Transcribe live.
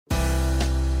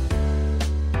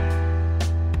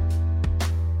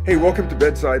Hey, welcome to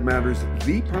Bedside Matters,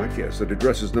 the podcast that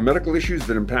addresses the medical issues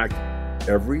that impact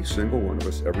every single one of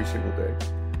us every single day.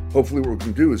 Hopefully what we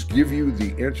can do is give you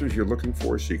the answers you're looking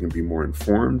for so you can be more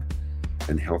informed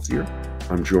and healthier.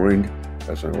 I'm joined,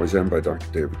 as I always am, by Dr.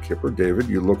 David Kipper. David,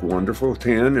 you look wonderful,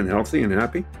 tan and healthy and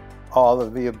happy. All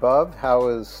of the above. How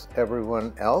is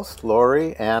everyone else?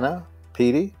 Lori, Anna,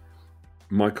 Petey?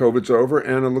 My COVID's over.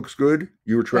 Anna looks good.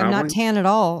 You were traveling? I'm not tan at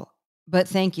all, but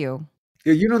thank you.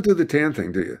 Yeah, you don't do the tan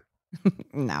thing, do you?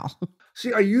 No.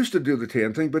 See, I used to do the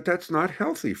tan thing, but that's not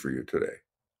healthy for you today.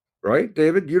 Right,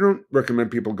 David? You don't recommend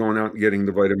people going out and getting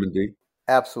the vitamin D?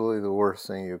 Absolutely the worst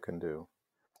thing you can do.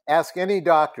 Ask any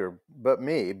doctor but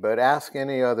me, but ask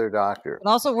any other doctor. But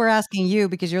also we're asking you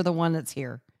because you're the one that's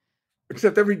here.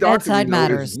 Except every doctor Bedside we know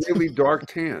matters. is really dark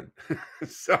tan.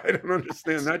 So I don't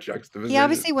understand that juxtaposition. He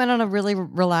obviously went on a really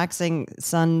relaxing,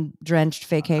 sun-drenched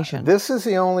vacation. This is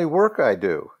the only work I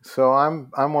do. So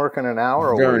I'm working an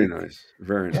hour a Very week. nice.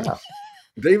 Very nice. Yeah.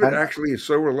 David actually is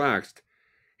so relaxed.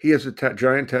 He has a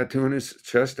giant tattoo on his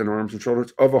chest and arms and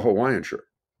shoulders of a Hawaiian shirt.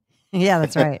 Yeah,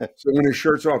 that's right. So when his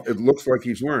shirt's off, it looks like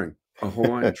he's wearing a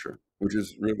Hawaiian shirt, which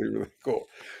is really, really cool.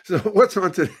 So what's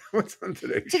on today?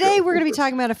 Today we're going to be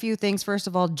talking about a few things. First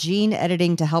of all, gene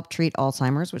editing to help treat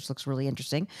Alzheimer's, which looks really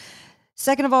interesting.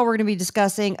 Second of all, we're going to be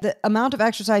discussing the amount of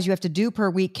exercise you have to do per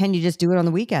week. Can you just do it on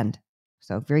the weekend?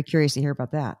 So very curious to hear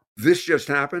about that. This just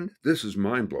happened. This is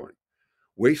mind-blowing.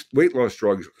 Weight loss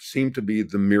drugs seem to be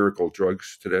the miracle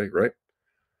drugs today, right?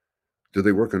 Do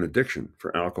they work on addiction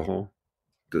for alcohol?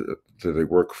 Do they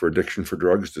work for addiction for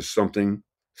drugs? Does something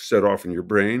set off in your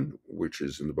brain, which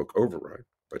is in the book Override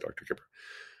by Dr. Kipper?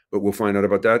 But we'll find out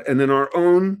about that. And then our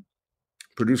own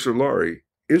producer, Laurie,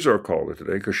 is our caller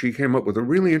today because she came up with a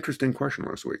really interesting question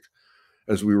last week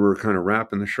as we were kind of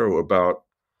wrapping the show about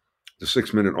the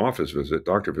 6-minute office visit,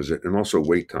 doctor visit, and also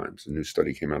wait times. A new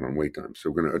study came out on wait times. So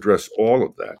we're going to address all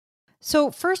of that.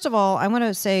 So first of all, I want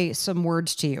to say some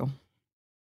words to you.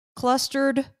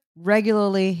 Clustered,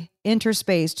 regularly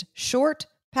interspaced, short,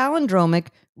 palindromic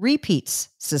repeats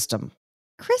system.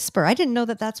 CRISPR. I didn't know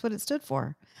that that's what it stood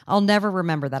for. I'll never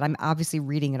remember that. I'm obviously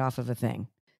reading it off of a thing.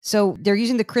 So they're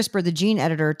using the CRISPR, the gene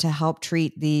editor, to help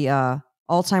treat the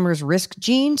Alzheimer's risk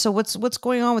gene. So what's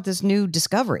going on with this new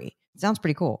discovery? It sounds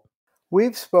pretty cool.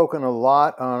 We've spoken a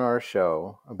lot on our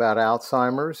show about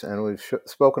Alzheimer's, and we've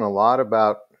spoken a lot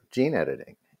about gene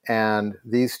editing. And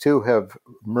these two have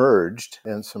merged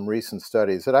in some recent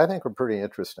studies that I think are pretty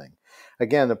interesting.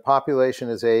 Again, the population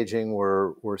is aging.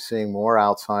 We're seeing more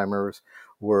Alzheimer's.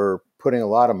 We're putting a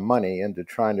lot of money into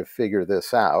trying to figure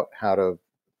this out, how to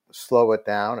slow it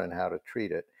down and how to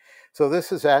treat it. So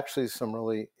this is actually some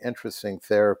really interesting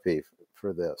therapy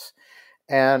for this.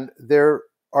 And there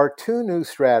are two new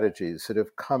strategies that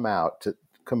have come out to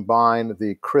combine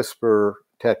the CRISPR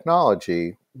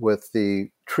technology with the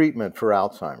treatment for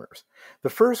Alzheimer's. The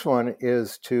first one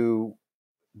is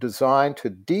designed to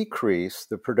decrease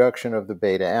the production of the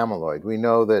beta amyloid. We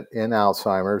know that in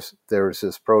Alzheimer's, there's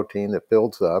this protein that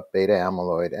builds up, beta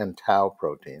amyloid and tau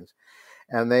proteins,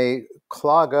 and they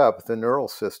clog up the neural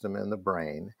system in the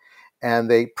brain,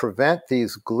 and they prevent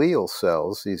these glial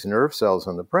cells, these nerve cells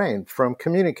in the brain, from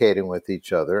communicating with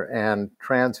each other and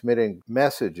transmitting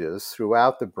messages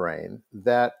throughout the brain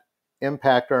that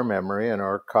impact our memory and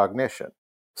our cognition.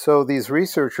 So these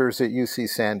researchers at UC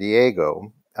San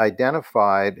Diego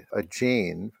identified a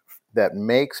gene that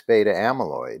makes beta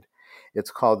amyloid.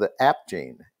 It's called the AP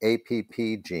gene,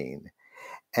 APP gene.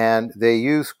 And they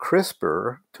use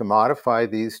CRISPR to modify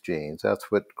these genes. That's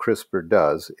what CRISPR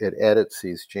does. It edits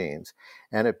these genes.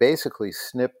 And it basically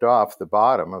snipped off the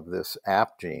bottom of this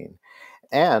AP gene.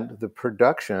 And the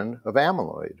production of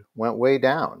amyloid went way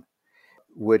down,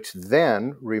 which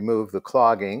then removed the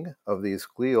clogging of these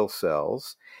glial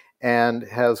cells and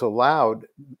has allowed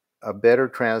a better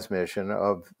transmission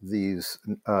of these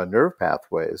nerve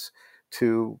pathways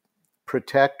to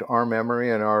protect our memory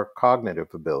and our cognitive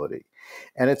ability.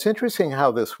 And it's interesting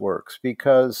how this works,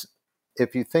 because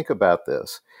if you think about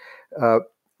this,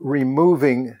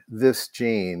 removing this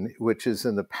gene, which is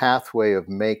in the pathway of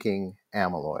making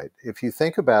amyloid, if you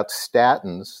think about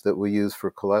statins that we use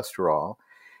for cholesterol,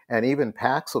 and even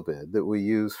Paxlovid that we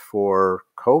use for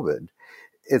COVID,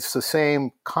 it's the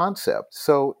same concept.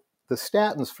 So the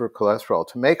statins for cholesterol,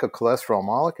 to make a cholesterol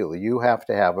molecule, you have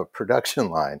to have a production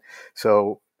line.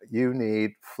 So you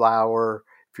need flour.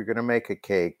 If you're going to make a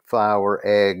cake, flour,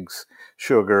 eggs,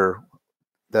 sugar.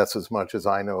 That's as much as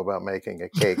I know about making a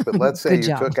cake. But let's say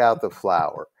you took out the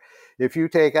flour. If you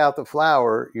take out the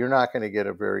flour, you're not going to get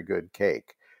a very good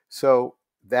cake. So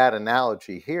that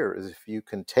analogy here is if you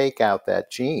can take out that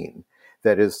gene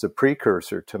that is the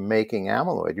precursor to making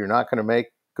amyloid, you're not going to make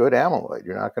good amyloid.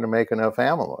 You're not going to make enough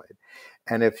amyloid.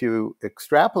 And if you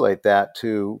extrapolate that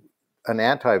to an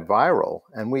antiviral,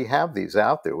 and we have these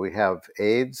out there, we have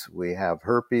AIDS, we have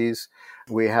herpes,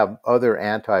 we have other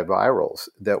antivirals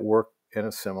that work in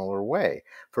a similar way.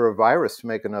 For a virus to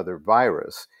make another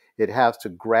virus, it has to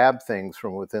grab things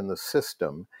from within the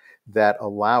system that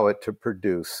allow it to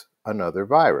produce another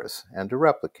virus and to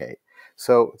replicate.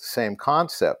 So, same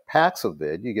concept.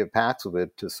 Paxlovid, you give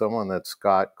Paxlovid to someone that's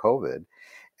got COVID,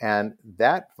 and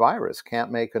that virus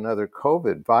can't make another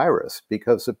COVID virus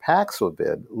because the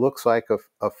Paxlovid looks like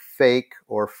a fake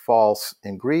or false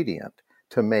ingredient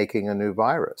to making a new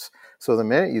virus. So the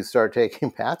minute you start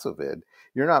taking Paxlovid,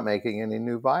 you're not making any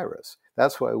new virus.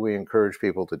 That's why we encourage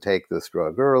people to take this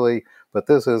drug early, but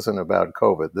this isn't about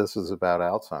COVID. This is about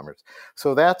Alzheimer's.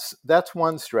 So that's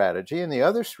one strategy. And the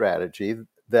other strategy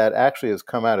that actually has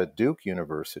come out of Duke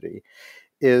University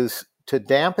is to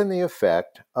dampen the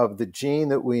effect of the gene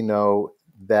that we know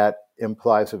that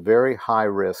implies a very high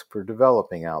risk for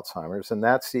developing Alzheimer's, and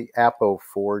that's the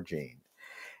APO4 gene.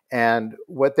 And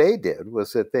what they did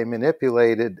was that they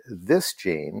manipulated this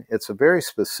gene. It's a very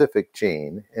specific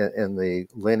gene in the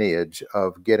lineage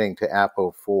of getting to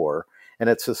APO4, and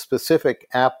it's a specific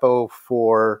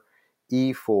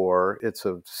APO4E4. It's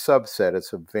a subset,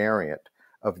 it's a variant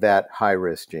of that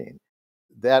high-risk gene.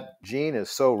 That gene is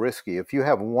so risky. If you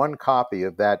have one copy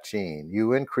of that gene,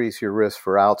 you increase your risk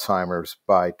for Alzheimer's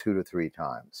by 2 to 3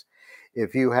 times.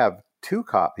 If you have 2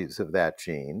 copies of that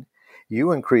gene,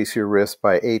 you increase your risk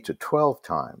by 8 to 12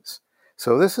 times.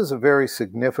 So this is a very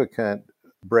significant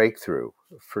breakthrough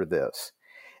for this.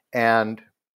 And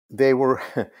they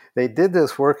did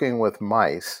this working with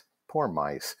mice, poor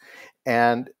mice,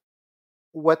 and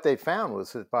what they found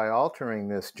was that by altering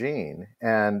this gene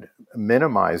and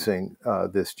minimizing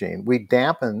this gene, we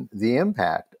dampen the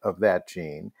impact of that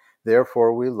gene.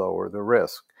 Therefore, we lower the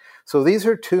risk. So these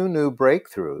are 2 new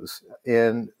breakthroughs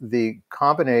in the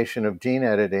combination of gene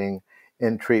editing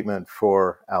in treatment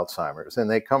for Alzheimer's.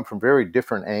 And they come from very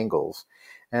different angles.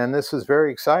 And this is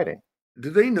very exciting. Do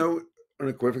they know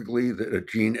unequivocally that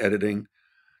gene editing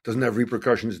doesn't have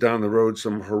repercussions down the road,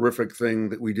 some horrific thing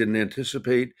that we didn't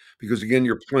anticipate? Because again,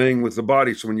 you're playing with the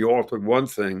body. So when you alter one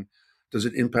thing, does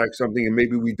it impact something? And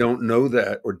maybe we don't know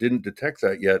that or didn't detect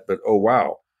that yet, but oh,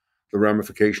 wow, the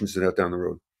ramifications of that down the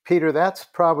road. Peter, that's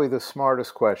probably the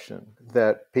smartest question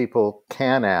that people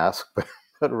can ask,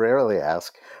 but rarely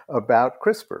ask about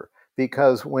CRISPR.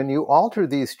 Because when you alter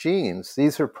these genes,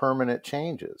 these are permanent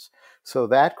changes. So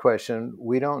that question,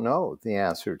 we don't know the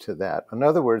answer to that. In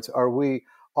other words, are we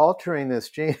altering this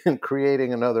gene and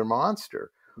creating another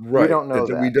monster? Right. We don't know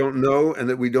that that. we don't know, and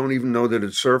that we don't even know that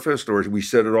it's surfaced, or we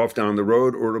set it off down the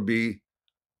road, or it'll be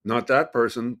not that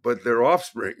person, but their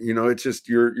offspring. It's just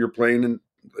you're playing in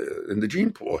the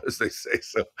gene pool, as they say.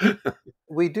 So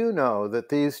we do know that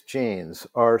these genes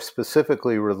are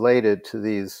specifically related to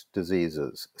these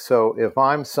diseases. So if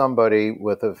I'm somebody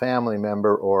with a family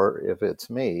member, or if it's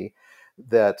me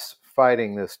that's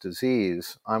fighting this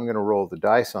disease, I'm going to roll the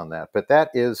dice on that. But that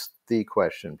is the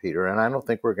question, Peter, and I don't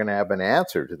think we're going to have an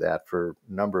answer to that for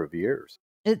a number of years.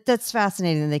 That's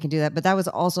fascinating that they can do that. But that was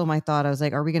also my thought. I was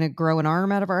like, are we going to grow an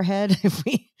arm out of our head if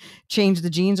we change the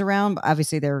genes around? But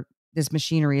obviously, this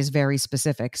machinery is very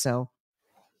specific. So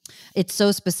it's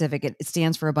so specific. It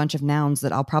stands for a bunch of nouns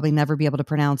that I'll probably never be able to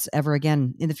pronounce ever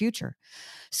again in the future.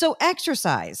 So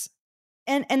exercise.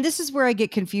 And this is where I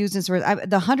get confused. And sort of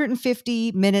the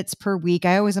 150 minutes per week,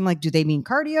 I'm like, do they mean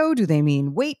cardio? Do they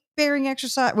mean weight bearing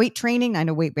exercise, weight training? I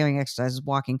know weight bearing exercise is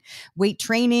walking. Weight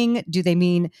training. Do they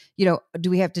mean, do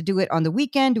we have to do it on the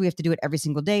weekend? Do we have to do it every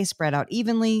single day, spread out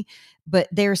evenly? But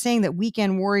they're saying that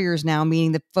weekend warriors now,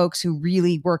 meaning the folks who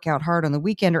really work out hard on the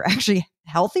weekend, are actually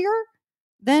healthier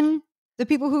than the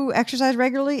people who exercise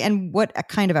regularly. And what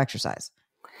kind of exercise?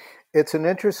 It's an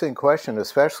interesting question,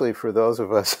 especially for those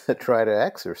of us that try to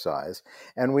exercise.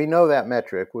 And we know that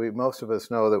metric. Most of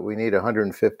us know that we need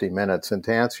 150 minutes. And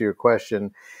to answer your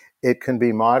question, it can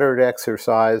be moderate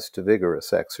exercise to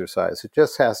vigorous exercise. It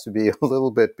just has to be a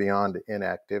little bit beyond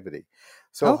inactivity.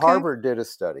 So Okay. Harvard did a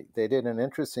study. They did an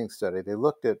interesting study. They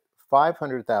looked at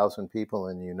 500,000 people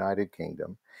in the United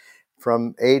Kingdom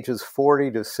from ages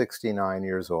 40 to 69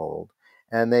 years old.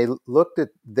 And they looked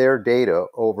at their data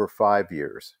over 5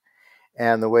 years.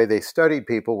 And the way they studied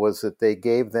people was that they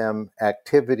gave them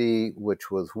activity, which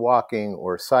was walking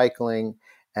or cycling,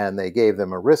 and they gave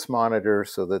them a wrist monitor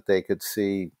so that they could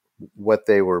see what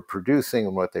they were producing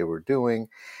and what they were doing.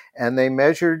 And they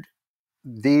measured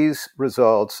these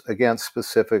results against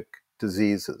specific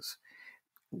diseases.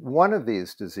 One of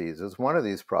these diseases, one of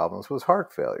these problems was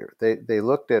heart failure. They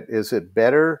looked at, is it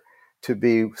better to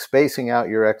be spacing out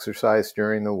your exercise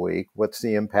during the week. What's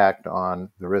the impact on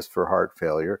the risk for heart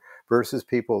failure versus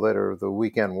people that are the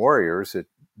weekend warriors that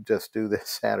just do this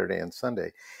Saturday and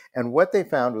Sunday? And what they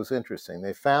found was interesting.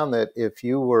 They found that if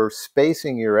you were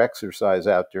spacing your exercise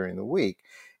out during the week,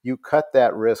 you cut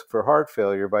that risk for heart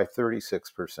failure by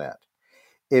 36%.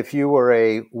 If you were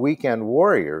a weekend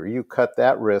warrior, you cut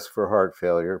that risk for heart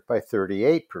failure by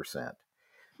 38%.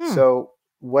 So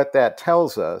what that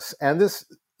tells us, and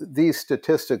these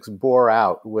statistics bore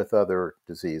out with other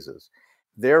diseases.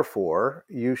 Therefore,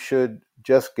 you should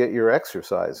just get your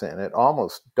exercise in. It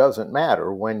almost doesn't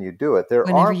matter when you do it. There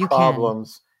Whenever are you can.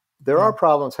 problems. There are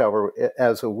problems, however,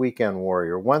 as a weekend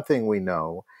warrior. One thing we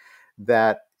know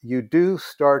that you do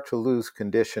start to lose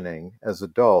conditioning as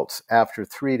adults after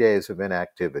 3 days of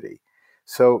inactivity.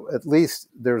 So at least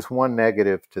there's one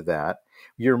negative to that.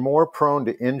 You're more prone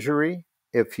to injury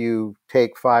if you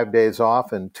take 5 days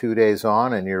off and 2 days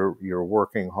on and you're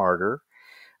working harder.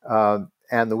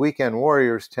 And the weekend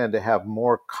warriors tend to have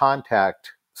more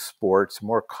contact sports,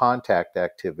 more contact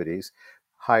activities,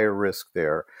 higher risk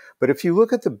there. But if you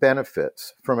look at the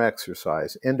benefits from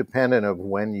exercise, independent of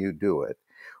when you do it,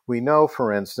 we know,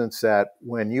 for instance, that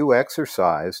when you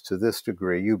exercise to this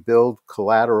degree, you build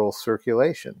collateral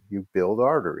circulation, you build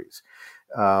arteries.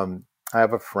 I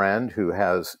have a friend who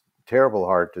has terrible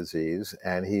heart disease,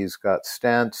 and he's got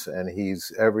stents, and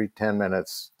he's every 10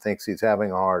 minutes thinks he's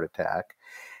having a heart attack.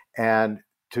 And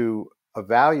to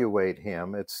evaluate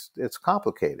him, it's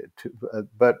complicated.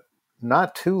 But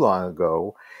not too long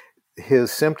ago,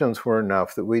 his symptoms were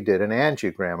enough that we did an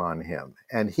angiogram on him.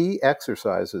 And he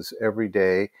exercises every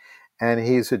day, and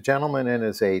he's a gentleman in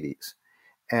his 80s,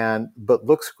 but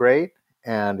looks great,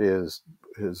 and his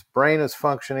brain is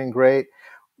functioning great.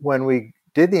 When we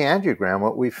did the angiogram,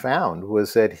 what we found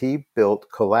was that he built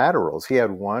collaterals. He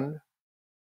had one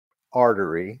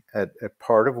artery, a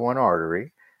part of one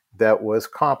artery that was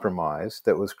compromised,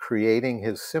 that was creating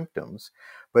his symptoms,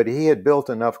 but he had built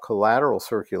enough collateral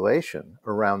circulation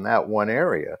around that one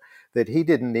area that he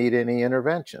didn't need any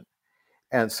intervention.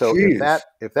 And so if Jeez.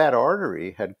 that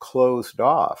artery had closed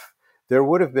off, there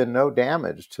would have been no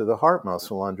damage to the heart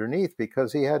muscle underneath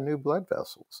because he had new blood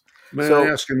vessels. May I So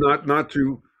ask you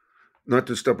not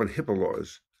to step on HIPAA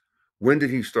laws? When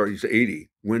did he start? He's 80.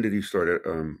 When did he start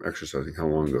exercising? How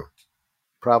long ago?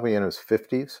 probably in his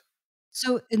 50s.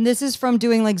 So, and this is from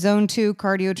doing like zone 2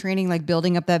 cardio training, like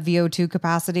building up that VO2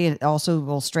 capacity. It also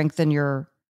will strengthen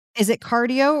is it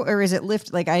cardio or is it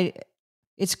lift?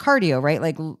 It's cardio, right?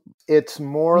 Like It's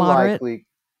more moderate. likely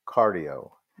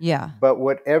cardio. Yeah. But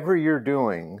whatever you're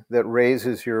doing that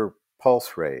raises your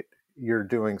pulse rate, you're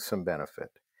doing some benefit.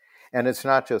 And it's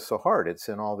not just the heart, it's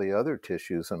in all the other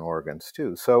tissues and organs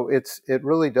too. So it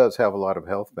really does have a lot of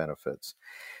health benefits.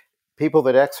 People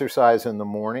that exercise in the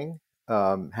morning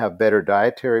have better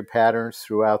dietary patterns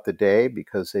throughout the day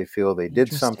because they feel they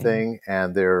did something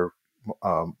and they're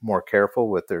more careful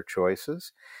with their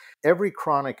choices. Every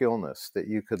chronic illness that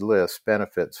you could list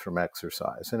benefits from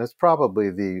exercise, and it's probably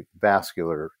the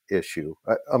vascular issue,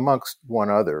 amongst one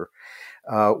other.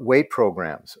 Weight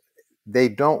programs, they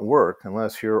don't work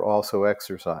unless you're also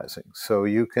exercising. So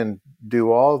you can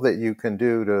do all that you can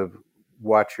do to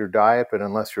watch your diet, but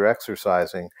unless you're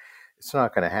exercising, it's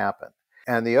not going to happen.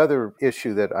 And the other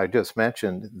issue that I just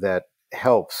mentioned that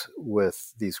helps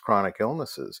with these chronic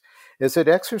illnesses is that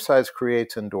exercise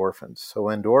creates endorphins. So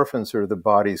endorphins are the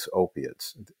body's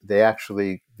opiates. Their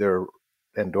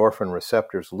endorphin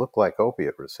receptors look like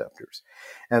opiate receptors.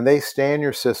 And they stay in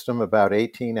your system about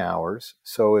 18 hours.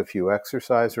 So if you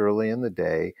exercise early in the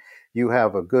day, you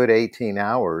have a good 18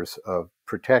 hours of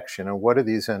protection. And what do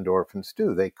these endorphins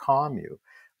do? They calm you.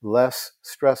 Less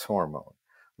stress hormone,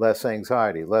 less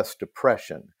anxiety, less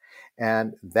depression.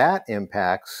 And that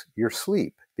impacts your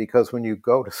sleep, because when you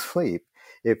go to sleep,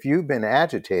 if you've been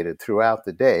agitated throughout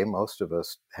the day, most of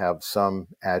us have some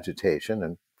agitation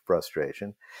and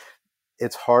frustration,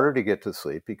 it's harder to get to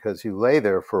sleep because you lay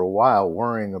there for a while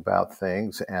worrying about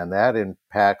things, and that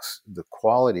impacts the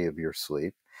quality of your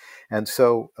sleep. And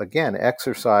so, again,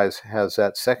 exercise has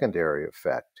that secondary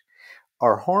effect.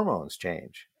 Our hormones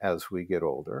change as we get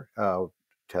older.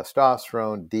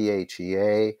 Testosterone,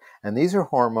 DHEA, and these are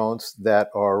hormones that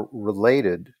are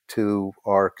related to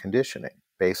our conditioning,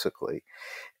 basically.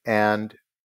 And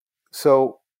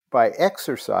so by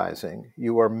exercising,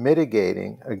 you are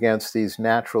mitigating against these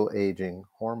natural aging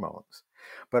hormones.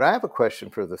 But I have a question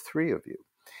for the three of you.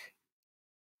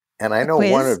 And I know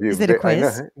one Quiz? of you, Is it a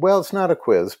quiz? well, it's not a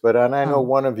quiz, but I know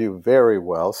one of you very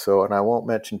well. And I won't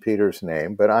mention Peter's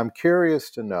name, but I'm curious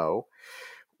to know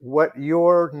what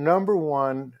your number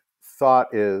one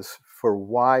thought is for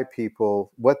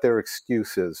what their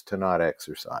excuse is to not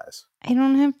exercise. I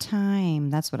don't have time.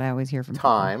 That's what I always hear from people.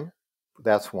 Time,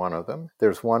 that's one of them.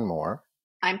 There's one more.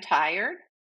 I'm tired.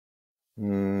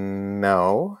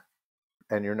 No,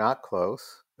 and you're not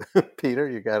close. Peter,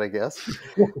 you got to guess.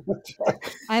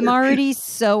 I'm already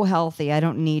so healthy. I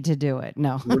don't need to do it.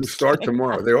 No. We're going to start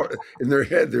tomorrow. They are, in their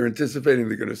head, they're anticipating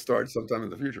they're going to start sometime in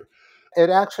the future.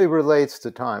 It actually relates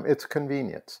to time. It's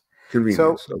convenience. Convenience.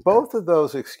 So okay. both of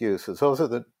those excuses, those are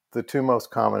the two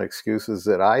most common excuses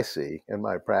that I see in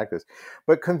my practice.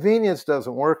 But convenience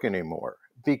doesn't work anymore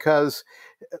because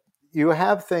you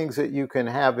have things that you can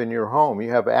have in your home. You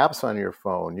have apps on your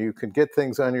phone. You can get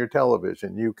things on your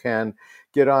television. You can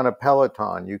get on a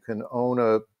Peloton. You can own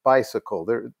a bicycle.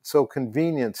 So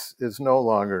convenience is no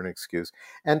longer an excuse.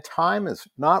 And time is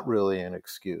not really an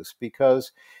excuse,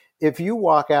 because if you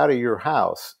walk out of your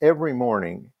house every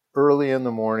morning, early in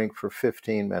the morning for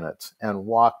 15 minutes and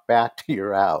walk back to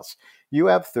your house, you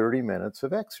have 30 minutes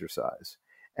of exercise.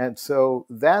 And so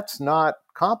that's not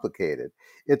complicated.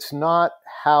 It's not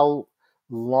how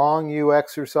long you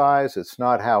exercise. It's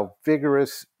not how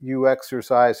vigorous you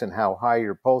exercise and how high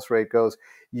your pulse rate goes.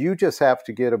 You just have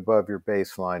to get above your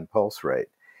baseline pulse rate.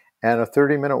 And a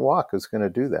 30-minute walk is going to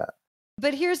do that.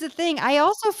 But here's the thing. I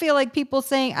also feel like people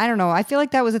saying, I don't know, I feel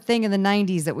like that was a thing in the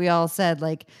 90s that we all said,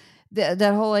 like, that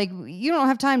whole, like, you don't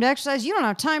have time to exercise, you don't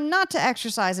have time not to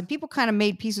exercise. And people kind of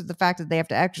made peace with the fact that they have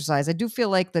to exercise. I do feel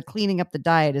like the cleaning up the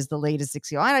diet is the latest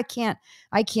excuse. I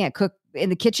can't cook in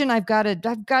the kitchen. I've got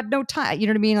no time. You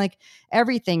know what I mean? Like,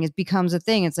 everything becomes a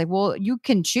thing. It's like, well, you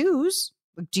can choose.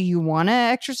 Do you want to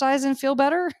exercise and feel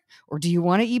better? Or do you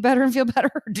want to eat better and feel better?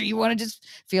 Or do you want to just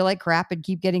feel like crap and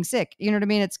keep getting sick? You know what I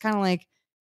mean? It's kind of like,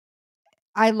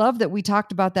 I love that we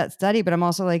talked about that study, but I'm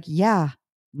also like, yeah,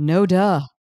 no duh.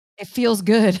 It feels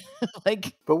good.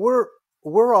 Like, but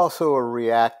we're also a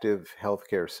reactive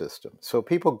healthcare system. So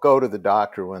people go to the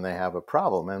doctor when they have a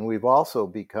problem. And we've also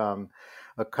become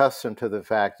accustomed to the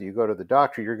fact that you go to the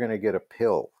doctor, you're going to get a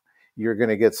pill. You're going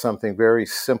to get something very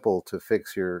simple to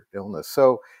fix your illness.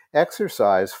 So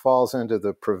exercise falls into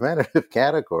the preventative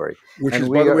category. Which is,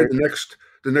 by the way,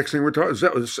 the next thing we're talking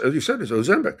about, as you said, is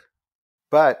Ozempic.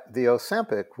 But the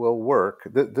Ozempic will work.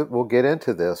 We'll get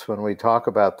into this when we talk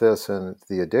about this and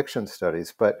the addiction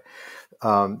studies. But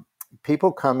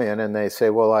people come in and they say,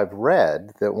 well, I've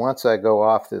read that once I go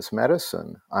off this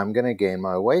medicine, I'm going to gain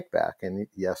my weight back. And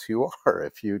yes, you are,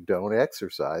 if you don't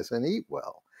exercise and eat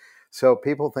well. So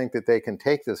people think that they can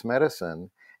take this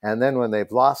medicine, and then when they've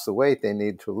lost the weight they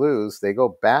need to lose, they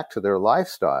go back to their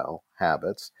lifestyle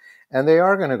habits, and they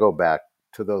are going to go back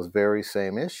to those very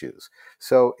same issues.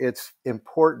 So it's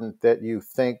important that you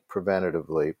think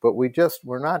preventatively, but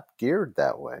we're not geared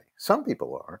that way. Some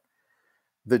people are.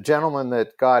 The gentleman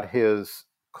that got his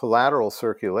collateral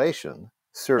circulation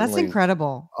certainly that's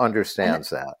incredible. Understands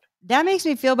that. That makes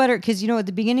me feel better because, at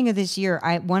the beginning of this year,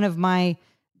 one of my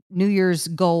New Year's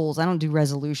goals, I don't do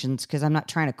resolutions because I'm not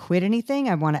trying to quit anything.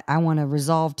 I want to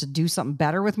resolve to do something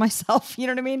better with myself. You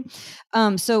know what I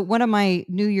mean? So one of my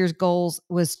New Year's goals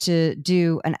was to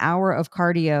do an hour of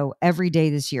cardio every day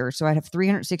this year. So I'd have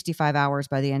 365 hours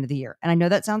by the end of the year. And I know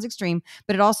that sounds extreme,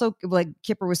 but it also, like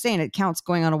Kipper was saying, it counts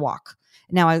going on a walk.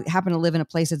 Now I happen to live in a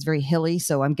place that's very hilly.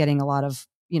 So I'm getting a lot of,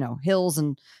 hills,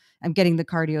 and I'm getting the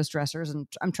cardio stressors, and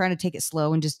I'm trying to take it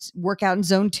slow and just work out in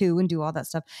zone 2 and do all that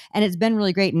stuff. And it's been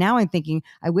really great. Now I'm thinking,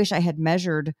 I wish I had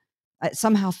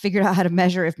somehow figured out how to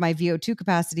measure if my VO2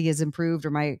 capacity is improved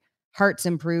or my heart's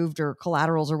improved or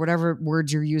collaterals or whatever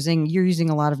words you're using. You're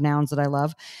using a lot of nouns that I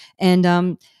love.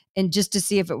 And just to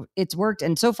see if it's worked.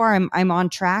 And so far I'm on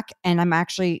track, and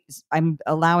I'm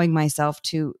allowing myself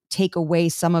to take away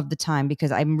some of the time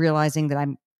because I'm realizing that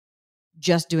I'm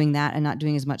just doing that and not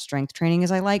doing as much strength training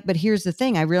as I like. But here's the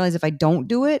thing. I realize if I don't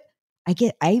do it,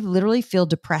 I literally feel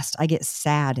depressed. I get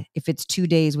sad if it's 2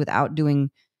 days without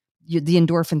doing the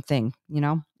endorphin thing.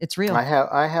 It's real. I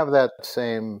have that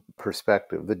same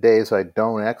perspective. The days I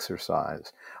don't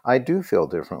exercise, I do feel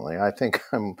differently. I think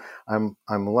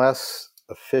I'm less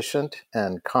efficient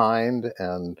and kind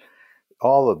and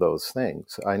all of those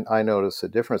things. I notice a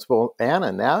difference. Well,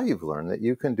 Anna, now you've learned that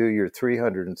you can do your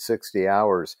 360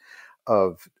 hours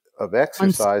of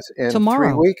exercise in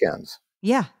tomorrow. 3 weekends.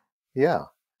 Yeah.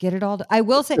 Get it all. I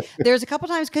will say there's a couple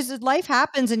times because life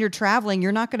happens and you're traveling.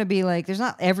 You're not going to be like, there's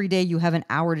not every day you have an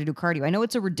hour to do cardio. I know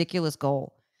it's a ridiculous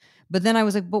goal, but then I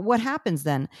was like, but what happens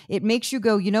then? It makes you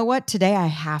go, you know what? Today I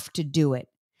have to do it.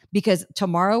 Because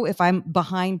tomorrow, if I'm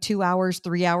behind 2 hours,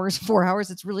 3 hours, 4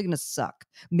 hours, it's really going to suck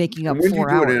making up 4 hours. When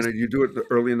do you do it, Anna? You do it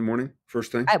early in the morning,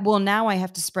 first thing? Well, now I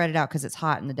have to spread it out because it's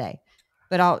hot in the day.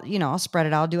 but I'll spread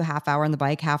it. I'll do a half hour on the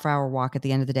bike, half hour walk at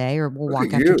the end of the day, or we'll Look at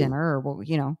walk after you. dinner,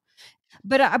 or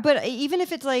but even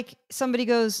if it's like somebody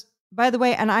goes, by the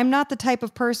way, and I'm not the type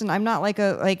of person, I'm not like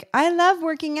I love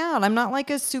working out. I'm not like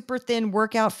a super thin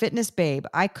workout fitness babe.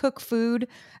 I cook food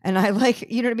and I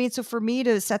like, you know what I mean? So for me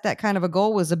to set that kind of a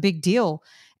goal was a big deal.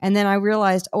 And then I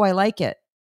realized, oh, I like it.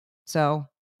 So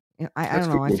I That's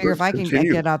don't good. know. I Well, figure if I can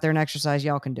continue. get out there and exercise,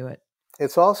 y'all can do it.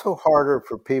 It's also harder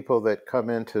for people that come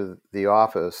into the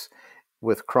office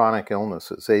with chronic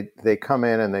illnesses. They come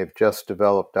in and they've just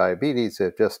developed diabetes,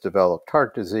 they've just developed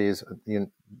heart disease,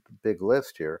 big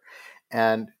list here.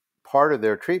 And part of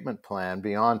their treatment plan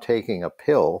beyond taking a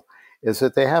pill is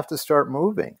that they have to start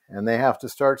moving and they have to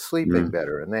start sleeping Mm.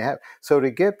 better. And so to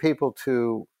get people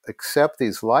to accept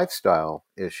these lifestyle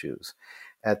issues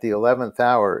at the 11th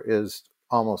hour is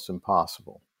almost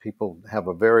impossible. People have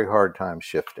a very hard time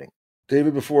shifting.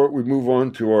 David, before we move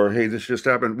on to our, hey, this just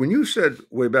happened, when you said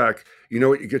way back, you know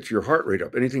what, you get your heart rate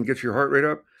up, anything gets your heart rate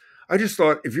up. I just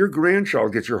thought if your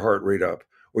grandchild gets your heart rate up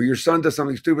or your son does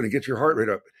something stupid and gets your heart rate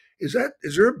up, is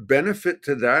there a benefit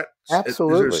to that? Is there the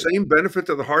Absolutely. same benefit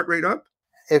to the heart rate up?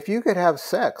 If you could have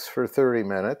sex for 30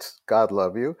 minutes, God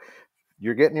love you,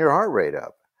 you're getting your heart rate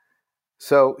up.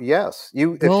 So yes,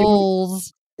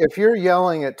 Goals. if you're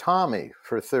yelling at Tommy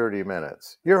for 30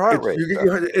 minutes, your heart You rate's get up.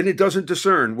 your, and it doesn't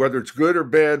discern whether it's good or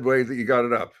bad way that you got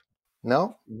it up.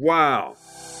 No? Wow.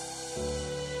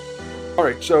 All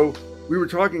right, so we were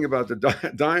talking about the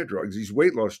diet drugs, these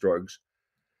weight loss drugs,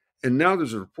 and now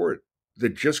there's a report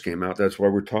that just came out. That's why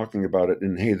we're talking about it.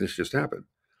 And hey, this just happened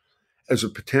as a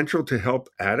potential to help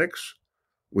addicts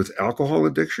with alcohol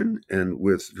addiction and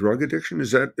with drug addiction.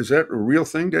 Is that a real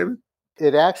thing, David?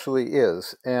 It actually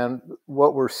is. And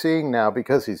what we're seeing now,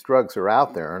 because these drugs are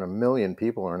out there and a million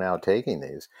people are now taking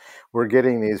these, we're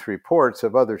getting these reports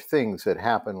of other things that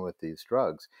happen with these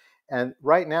drugs. And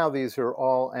right now, these are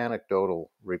all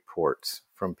anecdotal reports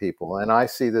from people. And I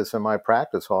see this in my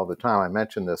practice all the time. I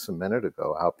mentioned this a minute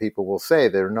ago, how people will say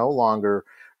they're no longer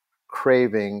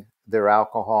craving their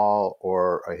alcohol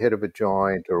or a hit of a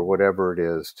joint or whatever it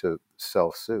is to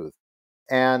self-soothe.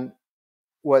 And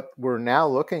what we're now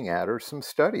looking at are some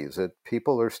studies that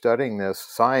people are studying this,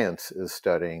 science is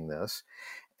studying this.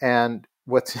 And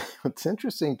what's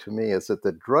interesting to me is that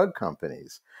the drug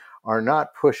companies are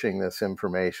not pushing this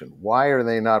information. Why are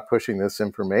they not pushing this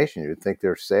information? You'd think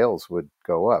their sales would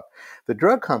go up. The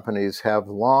drug companies have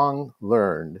long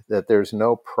learned that there's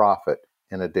no profit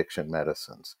in addiction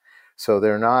medicines. So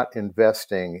they're not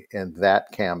investing in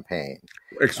that campaign.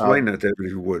 Explain that, David,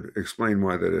 if you would. Explain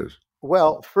why that is.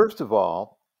 Well, first of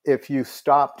all, if you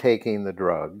stop taking the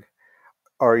drug,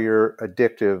 are your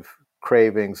addictive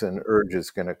cravings and urges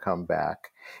going to come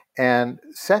back? And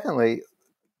secondly,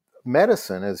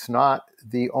 medicine is not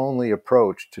the only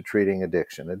approach to treating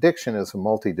addiction. Addiction is a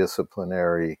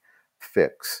multidisciplinary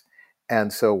fix.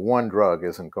 And so one drug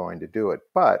isn't going to do it.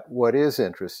 But what is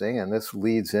interesting, and this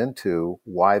leads into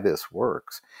why this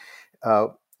works,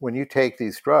 when you take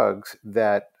these drugs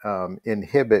that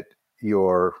inhibit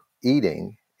your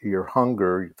eating, your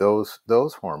hunger, those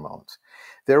hormones,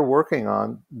 they're working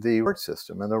on the reward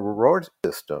system, and the reward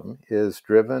system is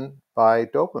driven by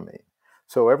dopamine.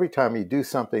 So every time you do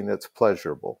something that's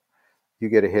pleasurable, you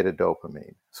get a hit of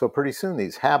dopamine. So pretty soon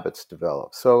these habits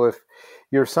develop. So if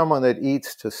you're someone that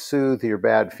eats to soothe your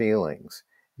bad feelings,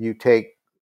 you take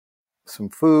some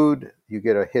food, you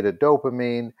get a hit of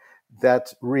dopamine,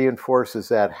 that reinforces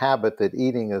that habit that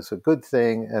eating is a good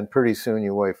thing, and pretty soon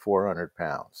you weigh 400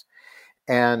 pounds.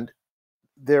 And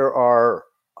there are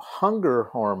hunger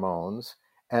hormones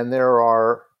and there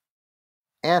are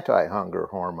anti-hunger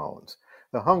hormones.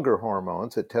 The hunger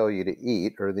hormones that tell you to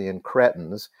eat are the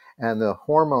incretins, and the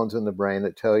hormones in the brain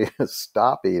that tell you to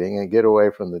stop eating and get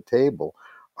away from the table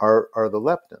are the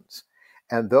leptins.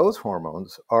 And those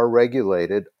hormones are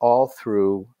regulated all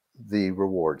through the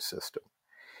reward system.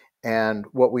 And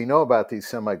what we know about these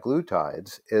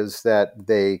semaglutides is that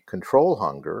they control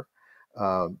hunger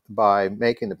by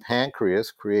making the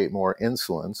pancreas create more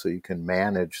insulin so you can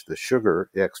manage the sugar,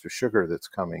 the extra sugar that's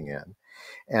coming in.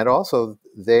 And also,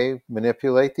 they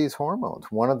manipulate these hormones.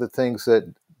 One of the things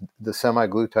that the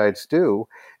semaglutides do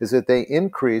is that they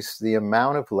increase the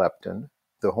amount of leptin,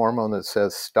 the hormone that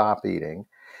says stop eating,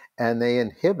 and they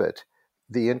inhibit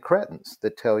the incretins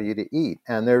that tell you to eat.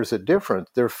 And there's a difference.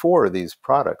 There are 4 of these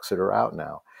products that are out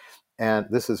now. And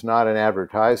this is not an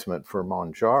advertisement for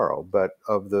Mounjaro, but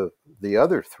of the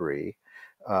other 3,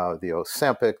 the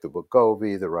Ozempic, the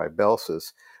Wegovy, the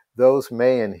Rybelsus, those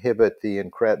may inhibit the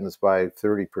incretins by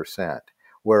 30%,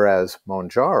 whereas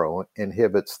Mounjaro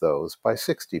inhibits those by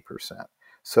 60%.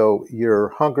 So your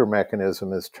hunger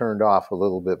mechanism is turned off a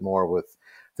little bit more with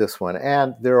this one.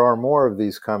 And there are more of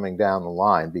these coming down the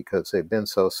line because they've been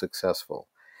so successful.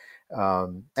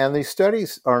 And these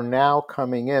studies are now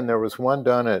coming in. There was one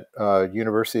done at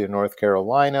University of North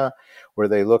Carolina where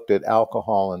they looked at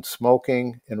alcohol and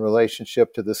smoking in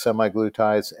relationship to the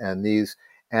semaglutides, and these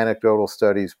anecdotal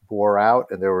studies bore out.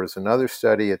 And there was another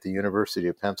study at the University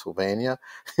of Pennsylvania,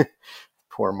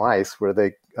 poor mice, where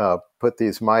they put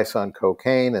these mice on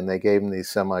cocaine and they gave them these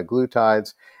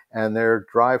semaglutides, and their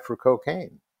drive for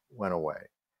cocaine went away.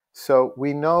 So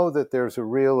we know that there's a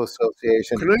real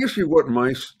association. Can I ask you what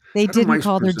mice? They How do didn't mice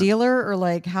call their present? dealer, or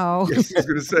like how Yes, I was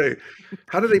going to say,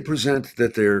 how do they present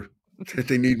that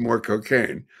they need more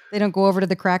cocaine? they don't go over to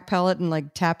the crack pellet and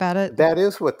like tap at it? That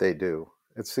is what they do.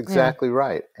 It's Yeah. exactly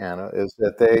right, Anna, is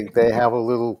that they have a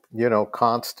little,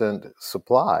 constant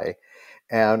supply.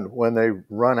 And when they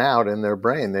run out in their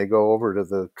brain, they go over to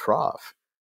the trough.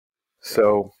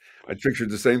 So I pictured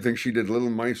the same thing she did, little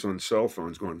mice on cell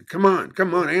phones going, come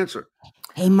on, answer.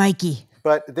 Hey, Mikey.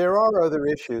 but there are other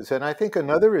issues. And I think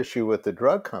another issue with the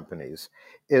drug companies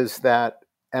is that,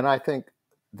 and I think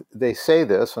they say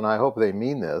this, and I hope they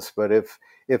mean this, but if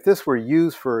this were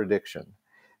used for addiction,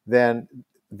 then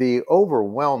the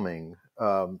overwhelming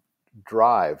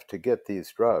drive to get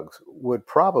these drugs would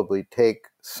probably take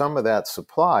some of that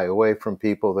supply away from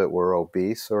people that were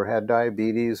obese or had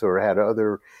diabetes or had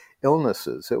other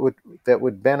illnesses that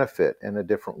would benefit in a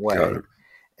different way. Got it.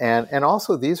 And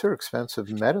also these are expensive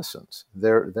medicines.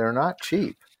 They're not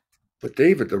cheap. But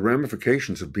David, the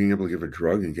ramifications of being able to give a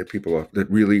drug and get people off that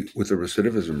really, with the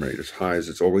recidivism rate as high as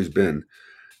it's always been,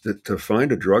 that to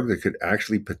find a drug that could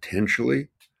actually potentially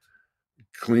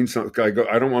clean some guy go,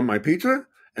 I don't want my pizza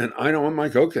and I don't want my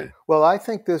cocaine. Well, I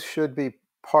think this should be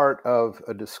part of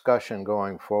a discussion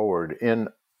going forward. In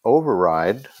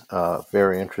Override, a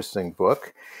very interesting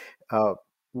book,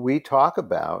 we talk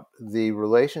about the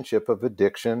relationship of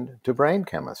addiction to brain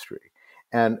chemistry.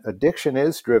 And addiction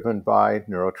is driven by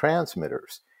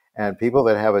neurotransmitters. And people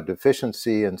that have a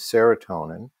deficiency in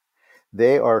serotonin,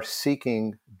 they are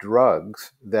seeking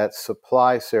drugs that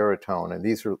supply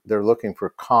serotonin. They're looking for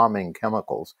calming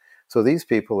chemicals. So these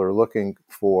people are looking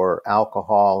for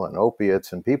alcohol and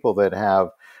opiates, and people that have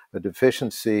a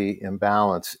deficiency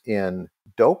imbalance in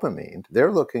dopamine,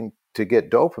 they're looking to get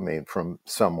dopamine from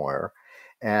somewhere.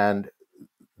 And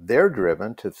they're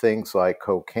driven to things like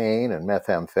cocaine and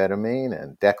methamphetamine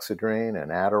and dexedrine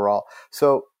and Adderall.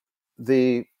 So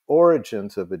the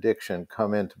origins of addiction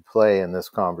come into play in this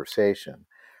conversation.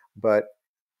 But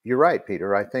you're right,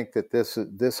 Peter. I think that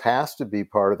this has to be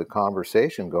part of the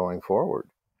conversation going forward.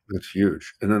 That's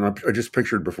huge. And then I just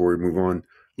pictured, before we move on,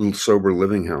 little sober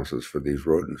living houses for these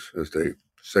rodents as they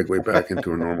segue back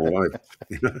into a normal life.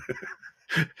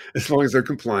 As long as they're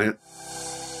compliant.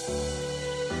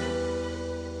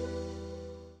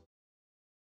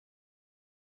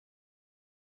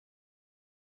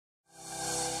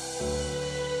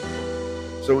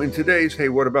 So in today's Hey,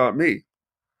 What About Me?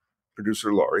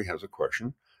 Producer Laurie has a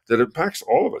question that impacts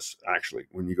all of us, actually,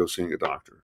 when you go seeing a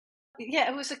doctor. Yeah,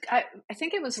 it was. I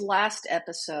think it was last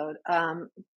episode.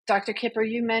 Dr. Kipper,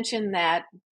 you mentioned that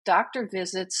doctor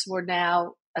visits were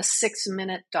now a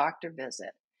 6-minute doctor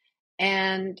visit.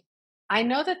 And I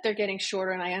know that they're getting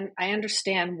shorter, and I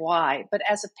understand why. But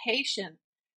as a patient,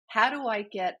 how do I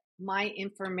get my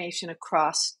information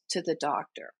across to the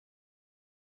doctor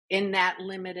in that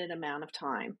limited amount of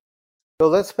time? So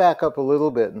let's back up a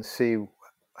little bit and see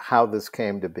how this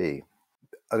came to be.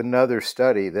 Another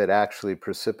study that actually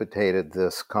precipitated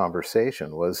this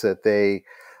conversation was that they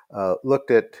looked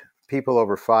at people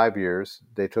over 5 years.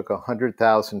 They took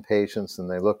 100,000 patients and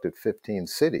they looked at 15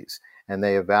 cities, and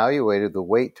they evaluated the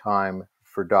wait time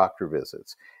for doctor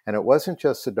visits. And it wasn't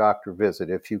just a doctor visit.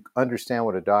 If you understand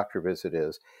what a doctor visit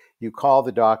is, you call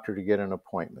the doctor to get an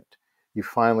appointment. You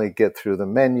finally get through the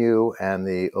menu and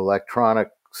the electronic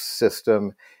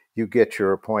system, you get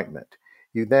your appointment.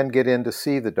 You then get in to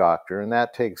see the doctor, and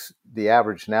that takes, the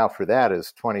average now for that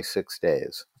is 26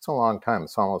 days. It's a long time.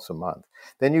 It's almost a month.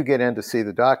 Then you get in to see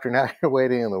the doctor. Now you're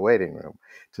waiting in the waiting room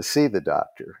to see the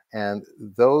doctor. And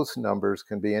those numbers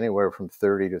can be anywhere from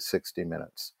 30 to 60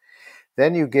 minutes.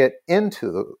 Then you get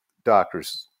into the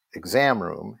doctor's exam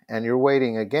room and you're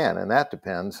waiting again. And that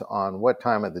depends on what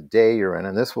time of the day you're in.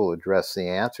 And this will address the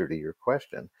answer to your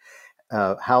question.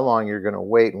 How long you're going to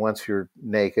wait once you're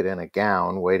naked in a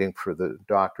gown waiting for the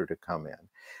doctor to come in.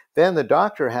 Then the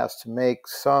doctor has to make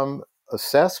some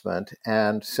assessment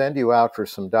and send you out for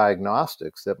some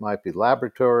diagnostics that might be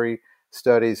laboratory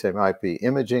studies, they might be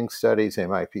imaging studies, they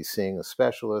might be seeing a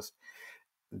specialist.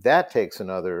 That takes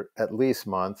another at least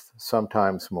month,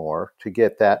 sometimes more, to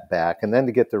get that back, and then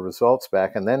to get the results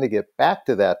back, and then to get back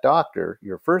to that doctor,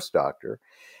 your first doctor,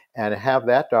 and have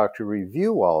that doctor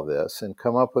review all this and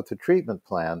come up with a treatment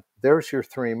plan. There's your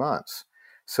 3 months.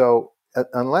 So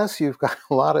unless you've got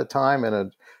a lot of time in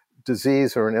a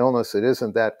disease or an illness that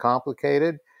isn't that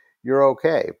complicated, you're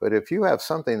okay. But if you have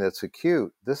something that's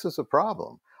acute, this is a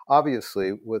problem.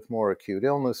 Obviously, with more acute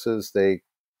illnesses, they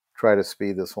try to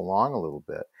speed this along a little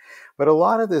bit. But a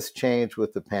lot of this changed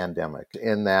with the pandemic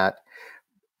in that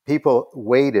people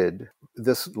waited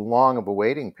this long of a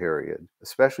waiting period,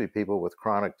 especially people with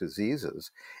chronic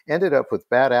diseases, ended up with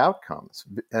bad outcomes,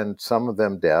 and some of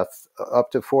them death.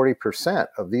 Up to 40%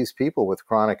 of these people with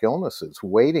chronic illnesses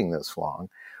waiting this long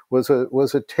was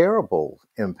a terrible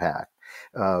impact.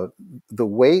 The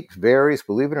wait varies,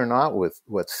 believe it or not, with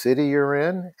what city you're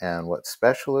in and what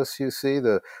specialists you see.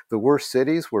 The worst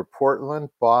cities were Portland,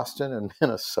 Boston, and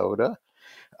Minnesota.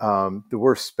 The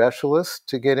worst specialists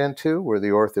to get into were the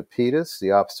orthopedists, the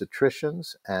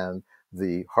obstetricians, and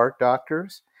the heart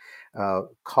doctors.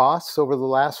 Costs over the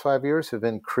last 5 years have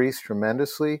increased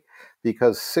tremendously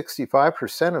because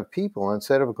 65% of people,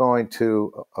 instead of going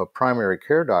to a primary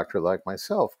care doctor like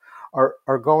myself,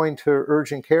 are going to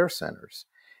urgent care centers.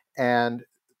 And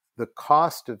the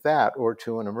cost of that, or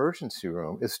to an emergency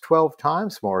room, is 12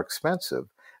 times more expensive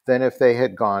than if they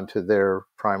had gone to their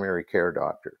primary care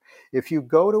doctor. If you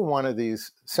go to one of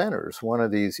these centers, one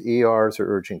of these ERs or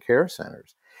urgent care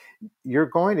centers, you're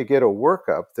going to get a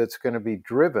workup that's going to be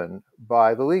driven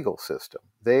by the legal system.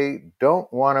 They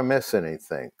don't want to miss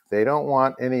anything. They don't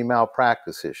want any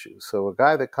malpractice issues. So a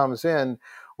guy that comes in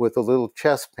with a little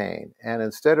chest pain, and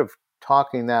instead of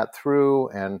talking that through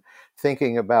and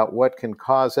thinking about what can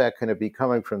cause that, can it be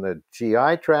coming from the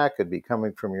GI tract, could it be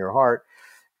coming from your heart,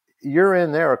 you're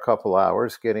in there a couple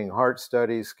hours getting heart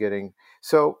studies,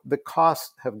 so the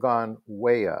costs have gone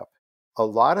way up. A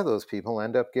lot of those people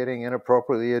end up getting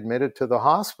inappropriately admitted to the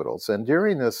hospitals. And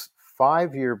during this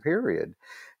 5-year period,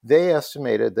 they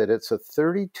estimated that it's a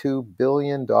 $32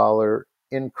 billion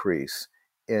increase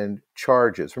in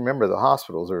charges. Remember, the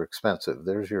hospitals are expensive.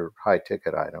 There's your high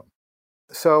ticket item.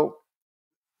 So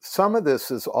some of this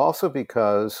is also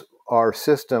because our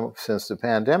system, since the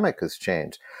pandemic, has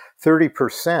changed.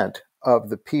 30% of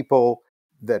the people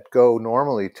that go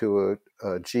normally to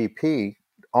a GP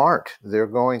aren't. They're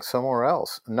going somewhere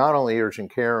else, not only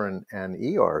urgent care and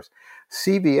ERs.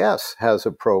 CVS has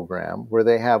a program where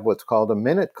they have what's called a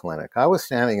minute clinic. I was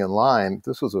standing in line,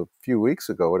 this was a few weeks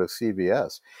ago at a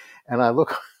CVS, and I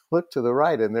look to the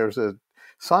right, and there's a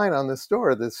sign on this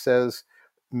door that says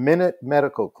Minute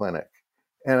Medical Clinic.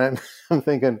 And I'm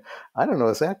thinking, I don't know,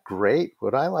 is that great?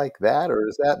 Would I like that, or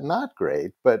is that not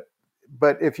great? But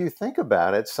if you think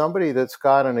about it, somebody that's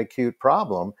got an acute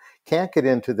problem can't get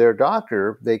into their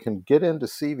doctor. They can get into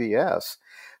CVS.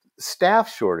 Staff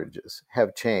shortages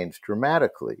have changed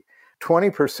dramatically.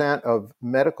 20% of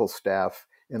medical staff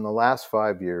in the last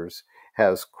 5 years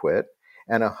has quit,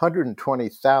 and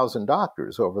 120,000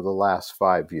 doctors over the last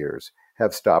 5 years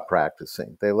have stopped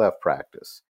practicing. They left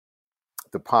practice.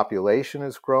 The population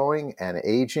is growing and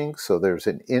aging, so there's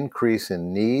an increase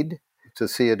in need to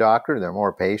see a doctor. There are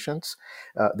more patients.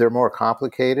 They're more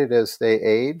complicated as they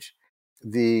age.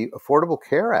 The Affordable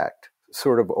Care Act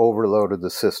sort of overloaded the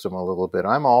system a little bit.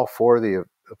 I'm all for the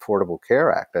Affordable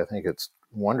Care Act. I think it's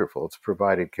wonderful. It's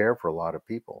provided care for a lot of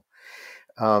people.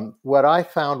 What I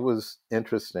found was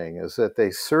interesting is that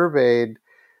they surveyed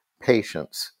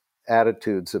patients'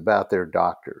 attitudes about their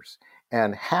doctors.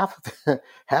 And half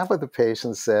of the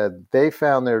patients said they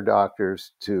found their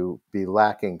doctors to be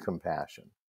lacking compassion,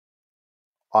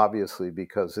 obviously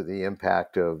because of the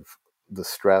impact of the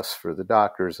stress for the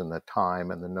doctors and the time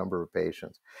and the number of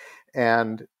patients.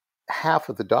 And half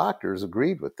of the doctors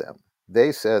agreed with them.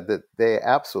 They said that they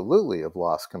absolutely have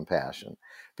lost compassion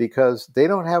because they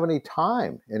don't have any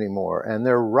time anymore, and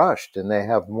they're rushed, and they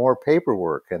have more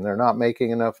paperwork, and they're not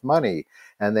making enough money,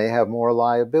 and they have more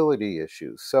liability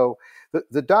issues. So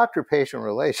the doctor-patient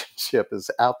relationship is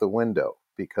out the window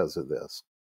because of this.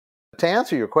 To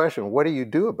answer your question, what do you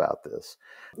do about this?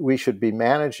 We should be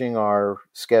managing our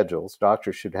schedules.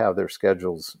 Doctors should have their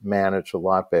schedules managed a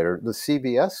lot better. The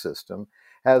CVS system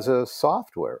has a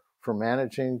software for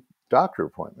managing doctor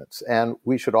appointments, and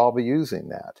we should all be using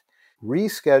that.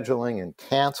 Rescheduling and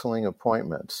canceling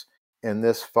appointments in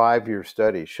this 5-year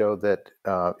study showed that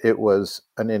it was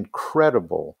an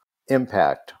incredible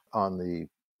impact on the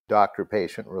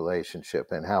doctor-patient relationship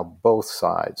and how both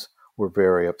sides were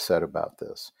very upset about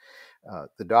this.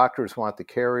 The doctors want the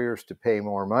carriers to pay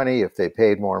more money. If they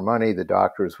paid more money, the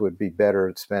doctors would be better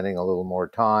at spending a little more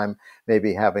time,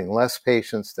 maybe having less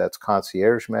patients. That's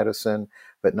concierge medicine,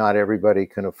 but not everybody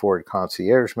can afford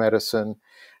concierge medicine.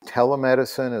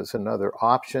 Telemedicine is another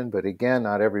option, but again,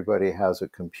 not everybody has a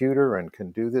computer and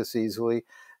can do this easily.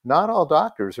 Not all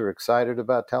doctors are excited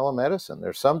about telemedicine.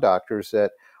 There's some doctors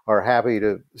that are happy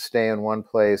to stay in one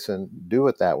place and do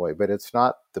it that way, but it's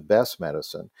not the best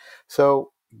medicine.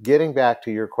 So getting back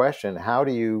to your question, how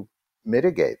do you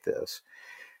mitigate this?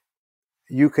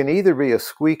 You can either be a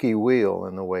squeaky wheel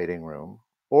in the waiting room,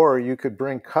 or you could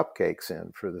bring cupcakes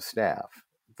in for the staff.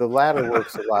 The latter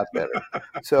works a lot better.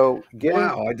 So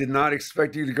Wow, I did not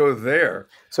expect you to go there.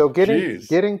 So Jeez.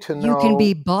 getting to know... You can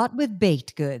be bought with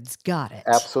baked goods. Got it.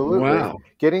 Absolutely. Wow.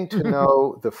 Getting to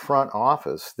know the front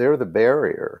office, they're the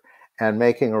barrier, and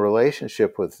making a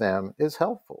relationship with them is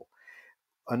helpful.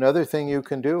 Another thing you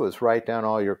can do is write down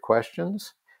all your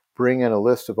questions, bring in a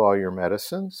list of all your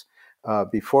medicines.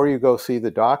 Before you go see the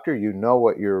doctor, you know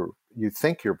what you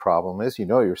think your problem is, you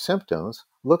know your symptoms,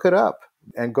 look it up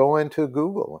and go into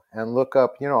Google and look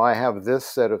up, I have this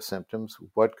set of symptoms,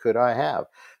 what could I have?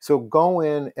 So go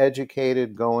in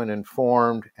educated, go in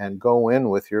informed, and go in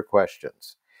with your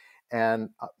questions. And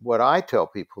what I tell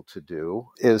people to do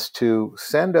is to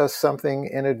send us something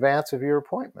in advance of your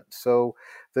appointment. So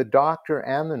the doctor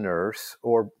and the nurse,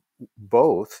 or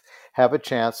both, have a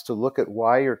chance to look at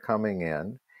why you're coming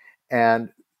in, and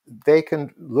they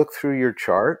can look through your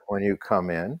chart when you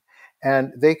come in,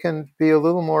 and they can be a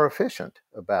little more efficient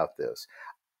about this.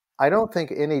 I don't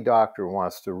think any doctor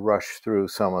wants to rush through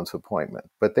someone's appointment,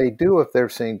 but they do if they're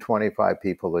seeing 25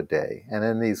 people a day. And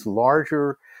in these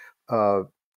larger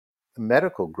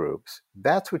medical groups,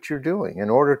 that's what you're doing. In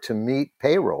order to meet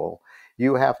payroll,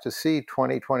 you have to see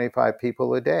 20, 25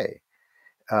 people a day.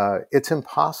 It's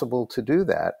impossible to do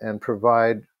that and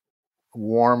provide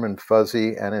warm and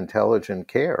fuzzy and intelligent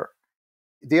care.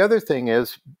 The other thing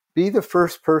is, be the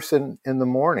first person in the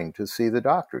morning to see the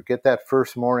doctor. Get that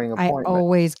first morning appointment. I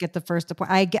always get the first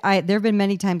appointment. There have been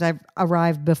many times I've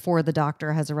arrived before the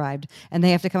doctor has arrived, and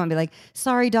they have to come and be like,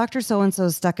 sorry, Dr. So-and-so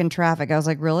is stuck in traffic. I was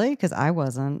like, really? Because I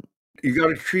wasn't. You got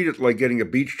to treat it like getting a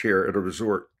beach chair at a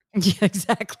resort. Yeah,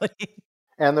 exactly.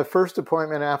 And the first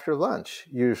appointment after lunch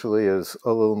usually is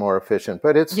a little more efficient.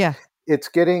 But it's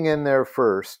getting in there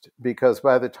first, because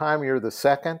by the time you're the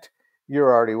second,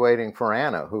 you're already waiting for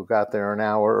Anna, who got there an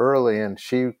hour early, and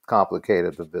she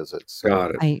complicated the visit. So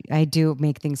got it. I do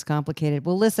make things complicated.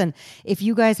 Well, listen, if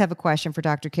you guys have a question for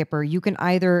Dr. Kipper, you can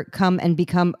either come and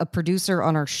become a producer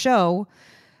on our show,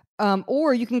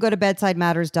 or you can go to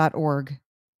bedsidematters.org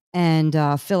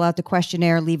and fill out the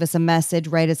questionnaire, leave us a message,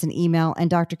 write us an email, and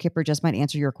Dr. Kipper just might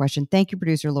answer your question. Thank you,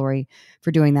 producer Lori,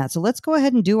 for doing that. So let's go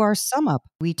ahead and do our sum up.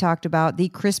 We talked about the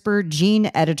CRISPR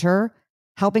gene editor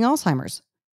helping Alzheimer's.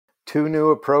 2 new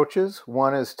approaches.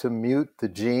 One is to mute the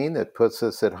gene that puts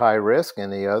us at high risk,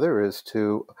 and the other is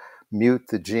to mute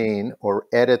the gene or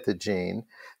edit the gene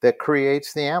that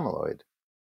creates the amyloid.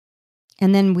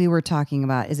 And then we were talking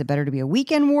about, is it better to be a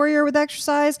weekend warrior with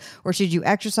exercise, or should you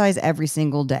exercise every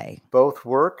single day? Both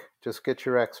work. Just get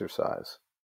your exercise.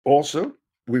 Also,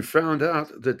 we found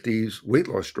out that these weight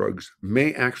loss drugs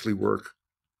may actually work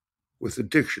with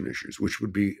addiction issues, which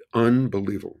would be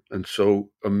unbelievable and so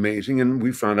amazing. And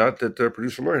we found out that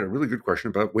producer Lori had a really good question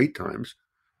about wait times.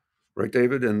 Right,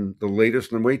 David? And the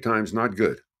latest in wait times, not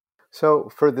good.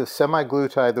 So for the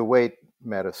semaglutide, the weight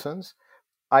medicines,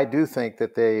 I do think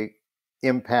that they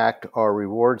impact our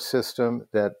reward system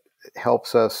that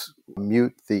helps us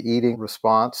mute the eating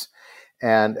response.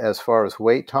 And as far as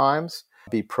wait times,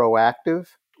 be proactive.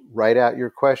 Write out your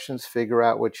questions, figure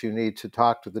out what you need to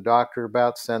talk to the doctor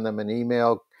about, send them an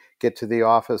email, get to the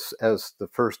office as the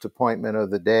first appointment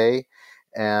of the day,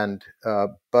 and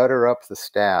butter up the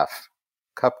staff.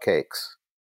 Cupcakes.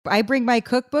 I bring my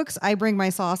cookbooks. I bring my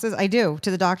sauces. I do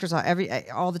to the doctor's office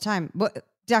all the time. What,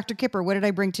 Dr. Kipper, what did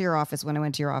I bring to your office when I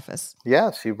went to your office?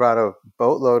 Yes, you brought a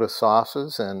boatload of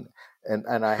sauces, and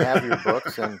I have your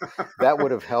books, and that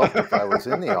would have helped if I was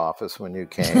in the office when you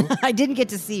came. I didn't get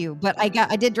to see you, but I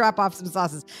did drop off some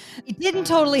sauces. It didn't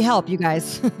totally help, you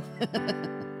guys.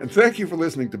 And thank you for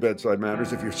listening to Bedside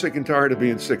Matters. If you're sick and tired of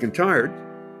being sick and tired,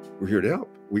 we're here to help.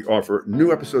 We offer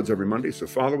new episodes every Monday, so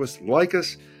follow us, like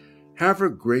us. Have a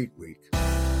great week.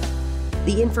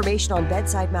 The information on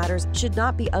Bedside Matters should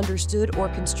not be understood or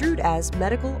construed as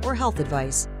medical or health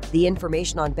advice. The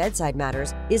information on Bedside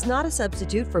Matters is not a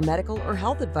substitute for medical or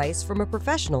health advice from a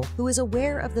professional who is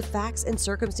aware of the facts and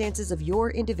circumstances of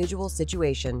your individual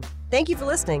situation. Thank you for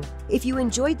listening. If you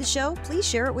enjoyed the show, please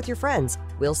share it with your friends.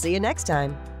 We'll see you next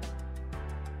time.